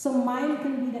 So mind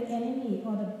can be the enemy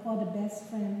or the best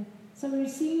friend. So we're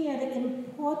seeing here the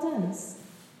importance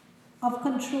of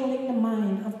controlling the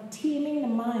mind, of taming the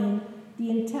mind, the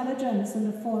intelligence,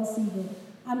 and the false ego.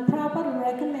 And Prabhupada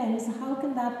recommends how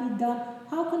can that be done?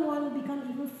 How can one become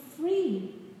even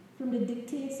free from the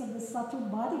dictates of the subtle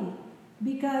body?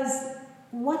 Because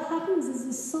what happens is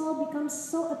the soul becomes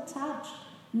so attached,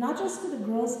 not just to the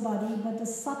gross body, but the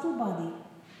subtle body.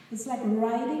 It's like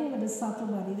riding with the subtle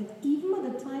body, that even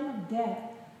at the time of death,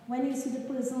 when you see the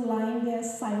person lying there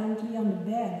silently on the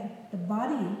bed, the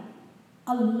body,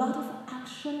 a lot of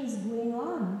action is going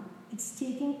on. It's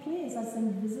taking place that's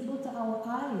invisible to our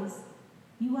eyes.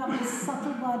 You have the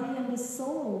subtle body and the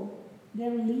soul. They're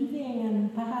leaving,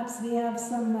 and perhaps they have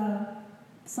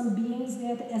some beings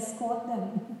there to escort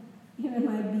them. It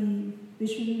might be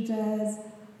Vishnudutas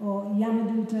or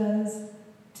Yamadutas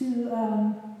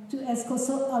to escort.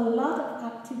 So a lot of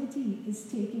activity is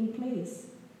taking place.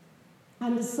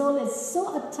 And the soul is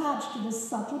so attached to the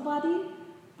subtle body.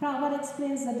 Prabhupada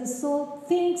explains that the soul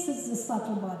thinks it's the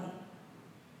subtle body.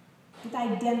 It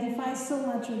identifies so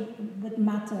much with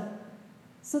matter.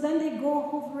 So then they go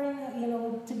hovering,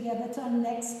 together to a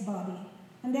next body.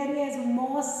 And then there's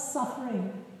more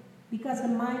suffering because the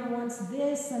mind wants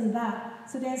this and that.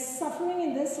 So there's suffering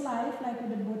in this life, like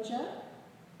with the butcher.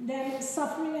 Then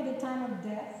suffering at the time of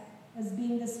death, as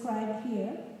being described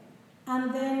here.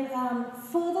 And then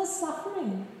further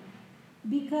suffering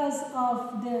because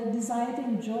of the desire to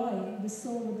enjoy the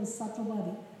soul of the subtle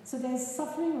body. So there's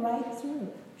suffering right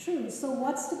through. True. So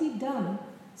what's to be done?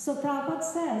 So Prabhupada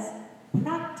says,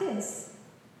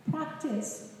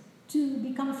 practice to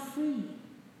become free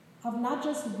of not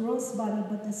just the gross body,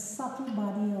 but the subtle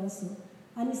body also.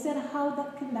 And he said, how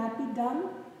can that be done?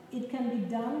 It can be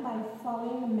done by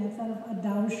following the method of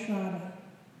Adau Shraddha.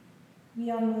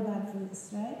 We all know that verse,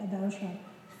 right? Adau Shraddha.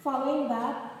 Following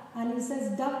that, and he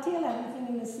says, dovetail everything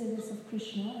in the service of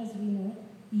Krishna, as we know.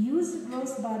 Use the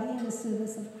gross body in the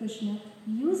service of Krishna.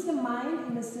 Use the mind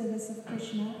in the service of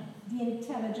Krishna. The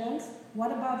intelligence.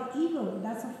 What about the ego?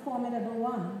 That's a formidable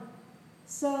one.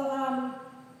 So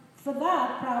for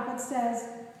that, Prabhupada says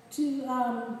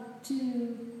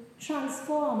to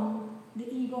transform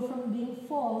the ego from being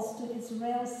false to its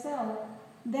real self,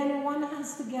 then one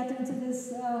has to get into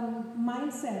this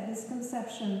mindset, this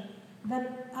conception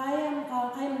that I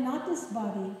am not this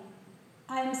body.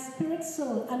 I am spirit,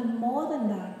 soul, and more than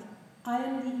that, I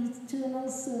am the eternal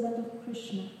servant of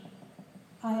Krishna.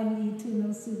 I am the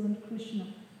eternal servant Krishna.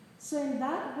 So in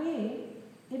that way,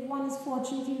 if one is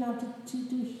fortunate enough to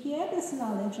hear this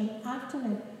knowledge and act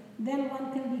on it, then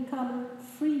one can become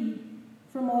free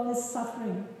from all this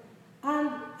suffering. And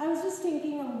I was just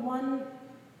thinking of one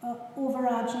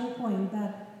overarching point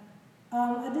that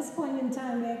at this point in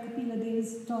time where Kapila Dev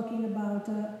is talking about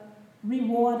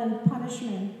reward and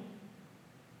punishment,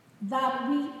 that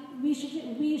we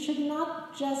should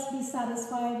not just be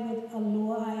satisfied with a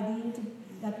lower ideal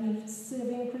that we're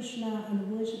serving Krishna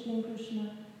and worshipping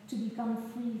Krishna to become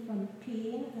free from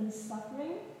pain and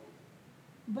suffering,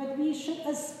 but we should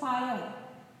aspire,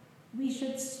 we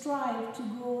should strive to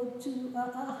go to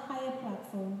a higher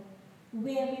platform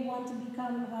where we want to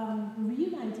become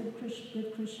reunited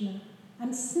with Krishna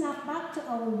and snap back to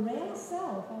our real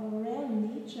self, our real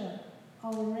nature,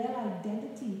 our real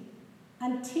identity,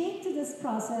 and take to this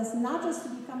process not just to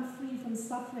become free from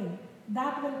suffering,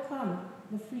 that will come,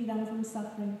 the freedom from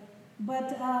suffering, but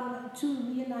to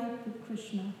reunite with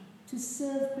Krishna. to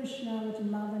serve Krishna with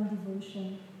love and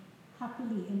devotion,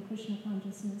 happily in Krishna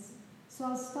consciousness. So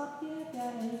I'll stop here if there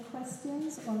are any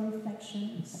questions or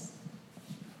reflections.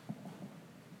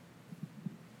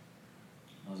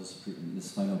 I'll just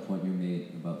this final point you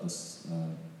made about this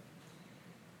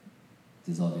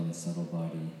dissolving the subtle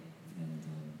body and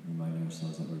reminding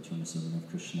ourselves that we're eternal servant of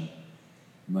Krishna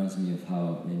reminds me of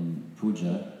how in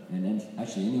puja, and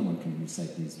actually anyone can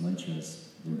recite these mantras,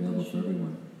 they're available for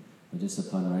everyone, but just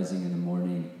upon rising in the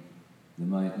morning, the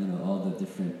mind, all the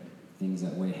different things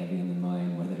that weigh heavy on the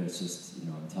mind, whether it's just,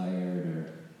 I'm tired,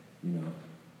 or,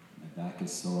 my back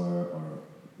is sore, or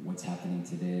what's happening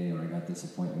today, or I got this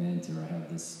appointment, or I have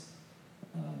this,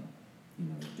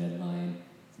 deadline.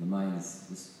 So the mind is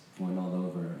just going all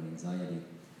over in anxiety,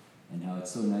 and how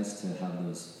it's so nice to have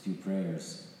those few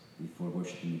prayers before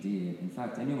worshiping the deity. In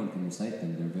fact, anyone can recite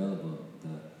them, they're available.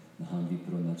 The Naham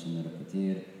Vipro Nachanara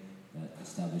Patir, that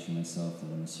establishing myself that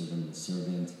I'm a servant of the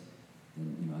servant,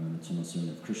 and I'm an eternal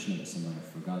servant of Krishna, but someone I've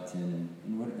forgotten,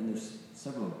 and there's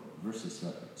several verses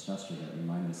throughout Shastra that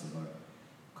remind us of our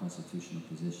constitutional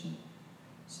position.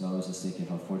 So I was just thinking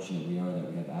how fortunate we are that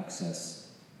we have access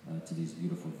to these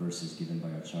beautiful verses given by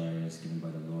Acharyas, given by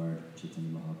the Lord,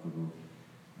 Chaitanya Mahaprabhu,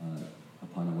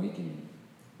 upon awakening,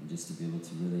 and just to be able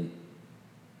to really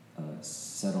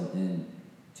settle in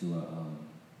to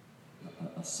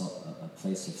a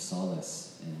place of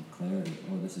solace and clarity.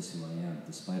 Oh, this is who I am,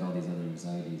 despite all these other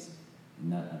anxieties,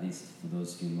 and that, at least for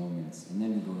those few moments. And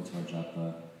then we go into our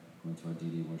japa, go into our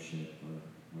deity worship,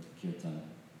 or kirtan.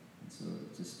 And so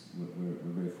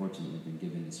we're very fortunate we've been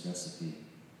given this recipe,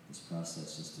 this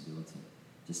process, just to be able to,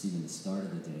 just even the start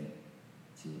of the day,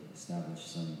 to establish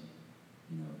some,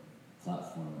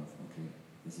 platform of, okay,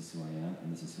 this is who I am,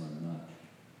 and this is who I'm not.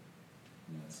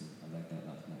 So I like that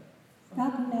last night.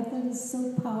 That method is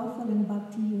so powerful in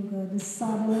Bhakti Yoga, the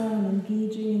sadhana and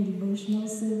engaging in devotional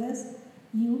service.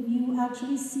 You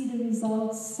actually see the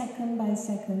results second by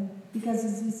second. Because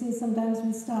as you say, sometimes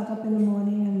we start up in the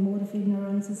morning and mode of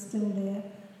ignorance is still there.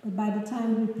 But by the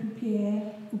time we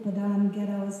prepare upadan, get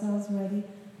ourselves ready,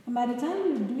 and by the time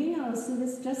we're doing our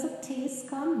service, just a taste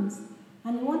comes.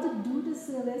 And you want to do the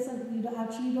service, and you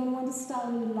actually don't want to start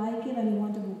when you like it, and you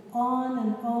want to go on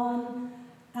and on.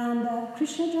 And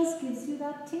Krishna just gives you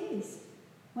that taste.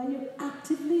 When you're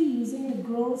actively using the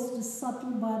gross, the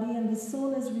subtle body, and the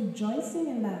soul is rejoicing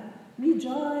in that.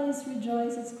 Rejoice,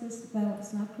 rejoice, it's Christmas. Well,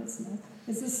 it's not Christmas.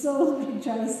 It's the soul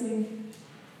rejoicing.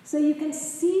 So you can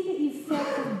see the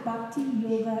effect of Bhakti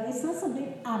Yoga. It's not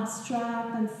something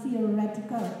abstract and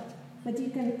theoretical, but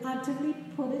you can actively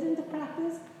put it into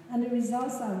practice, and the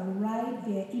results are right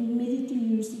there. Immediately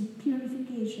you see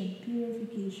purification,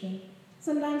 purification.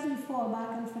 Sometimes we fall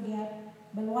back and forget,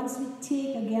 but once we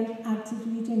take again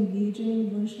actively to engage in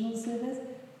devotional service,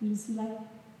 you see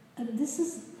this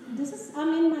is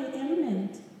I'm in my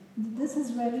element. This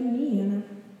is really me, and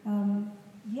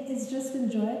it's just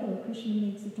enjoyable. Krishna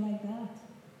makes it like that.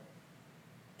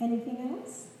 Anything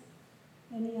else?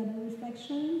 Any other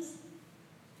reflections?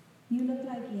 You look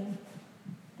like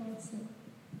thought so.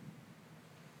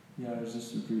 Yeah, I was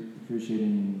just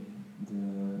appreciating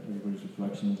everybody's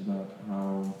reflections about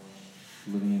how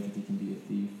the living entity can be a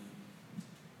thief,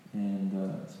 and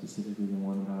specifically the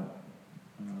one about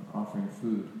offering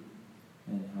food,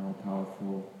 and how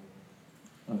powerful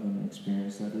of an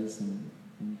experience that is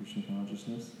in Krishna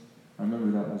consciousness. I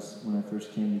remember that was when I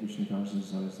first came to Krishna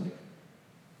consciousness. I was like,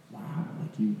 wow,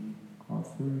 you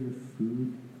offer your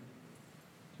food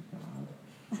to God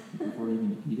before you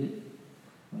even eat it?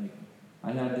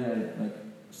 I had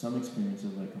some experience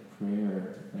of a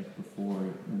prayer before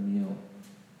a meal,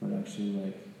 but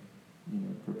actually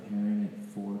preparing it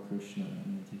for Krishna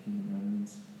and taking the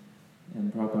remnants.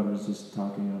 And Prabhupada was just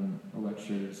talking on a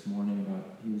lecture this morning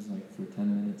about, he was for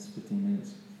 10 minutes, 15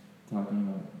 minutes, talking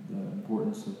about the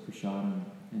importance of prasadam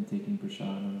and taking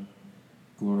prasadam,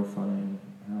 glorifying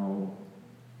how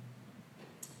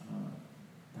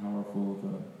powerful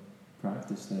of a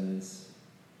practice that is.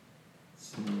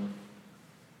 So,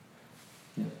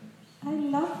 yeah. I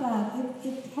love that.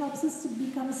 It helps us to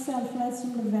become selfless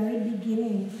from the very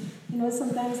beginning.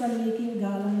 Sometimes I'm making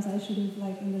garlands I shouldn't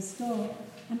in the store.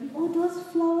 And those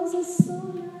flowers are so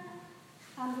nice.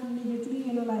 And immediately,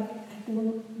 I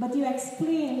don't. But you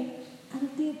explain, and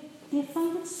they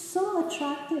find it so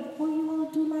attractive. You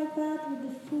all do like that with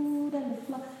the food and the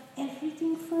flower.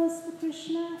 Everything first for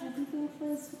Krishna. Everything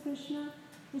first for Krishna.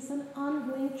 It's an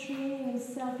ongoing training in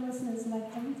selflessness.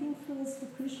 Everything first for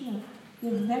Krishna.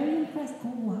 You're very impressed.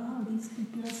 Oh wow, these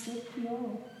people are so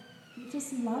pure. You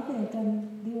just love it,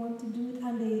 and they want to do it,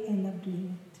 and they end up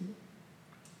doing it too.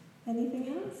 Anything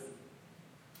else?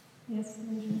 Yes,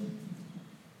 Andrew.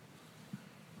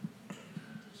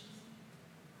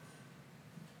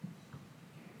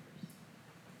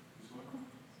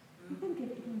 You can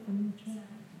give to him from the chair.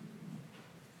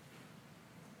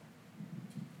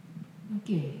 Thank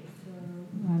you. So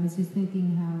I was just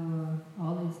thinking how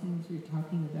all these things you're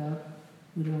talking about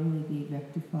would only be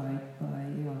rectified by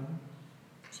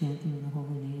chanting the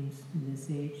holy names in this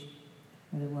age.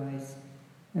 Otherwise,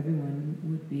 everyone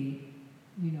would be,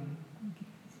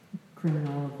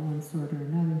 criminal of one sort or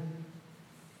another.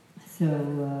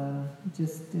 So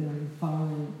just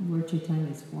following Lord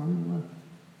Chaitanya's formula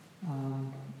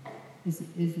is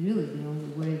really the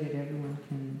only way that everyone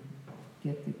can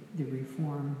get the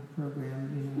reform program.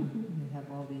 They have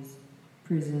all these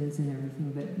prisons and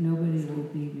everything, but nobody will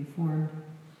be reformed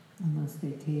unless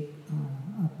they take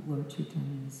up Lord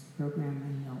Chaitanya's program,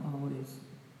 and they'll always,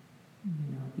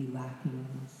 be lacking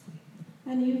honestly.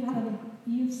 And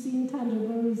you've seen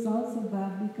tangible results of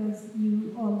that because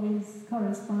you always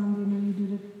correspond, you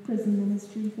do the prison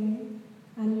ministry thing,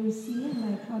 and you're seeing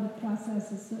how the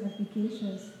process is so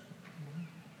efficacious.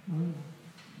 Oh, yeah.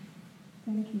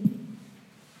 Thank you.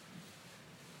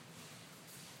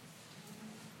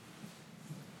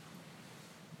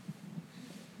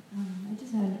 I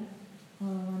just had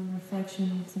one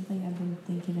reflection, something I've been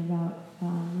thinking about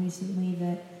recently,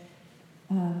 that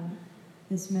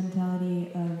this mentality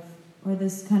of, or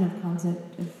this kind of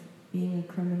concept of being a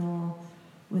criminal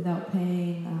without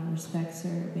paying respects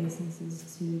or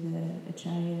obeisances to the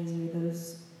acharyas or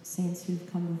those saints who've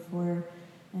come before,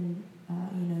 and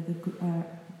the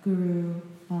Guru,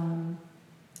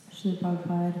 Srila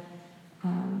Prabhupada,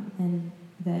 and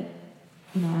that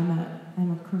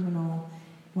I'm a criminal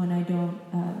when I don't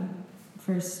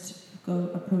first go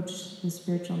approach the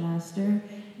spiritual master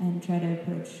and try to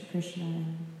approach Krishna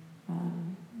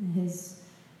and his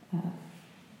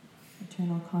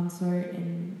eternal consort.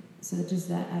 And so just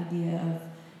that idea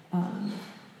of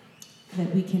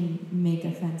that we can make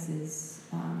offenses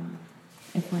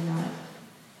if we're not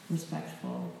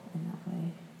respectful in that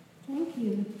way. Thank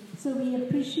you. So we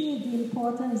appreciate the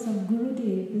importance of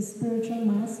Gurudev, the spiritual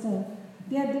master.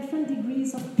 There are different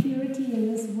degrees of purity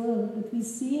in this world, but we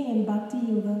see in Bhakti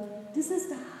Yoga, this is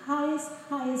the highest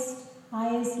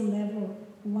level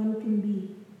one can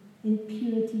be in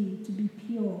purity, to be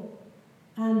pure.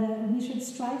 And we should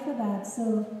strive for that.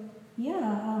 So,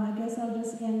 I guess I'll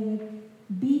just end with,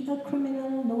 be a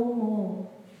criminal no more.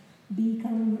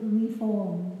 Become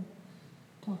reformed.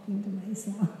 Talking to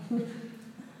myself.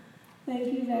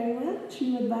 Thank you very much.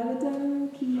 Srimad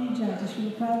Bhagavatam ki jai.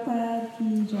 Srila Prabhupada ki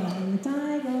jai.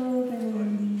 Nitai Gaur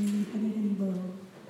Premanandi.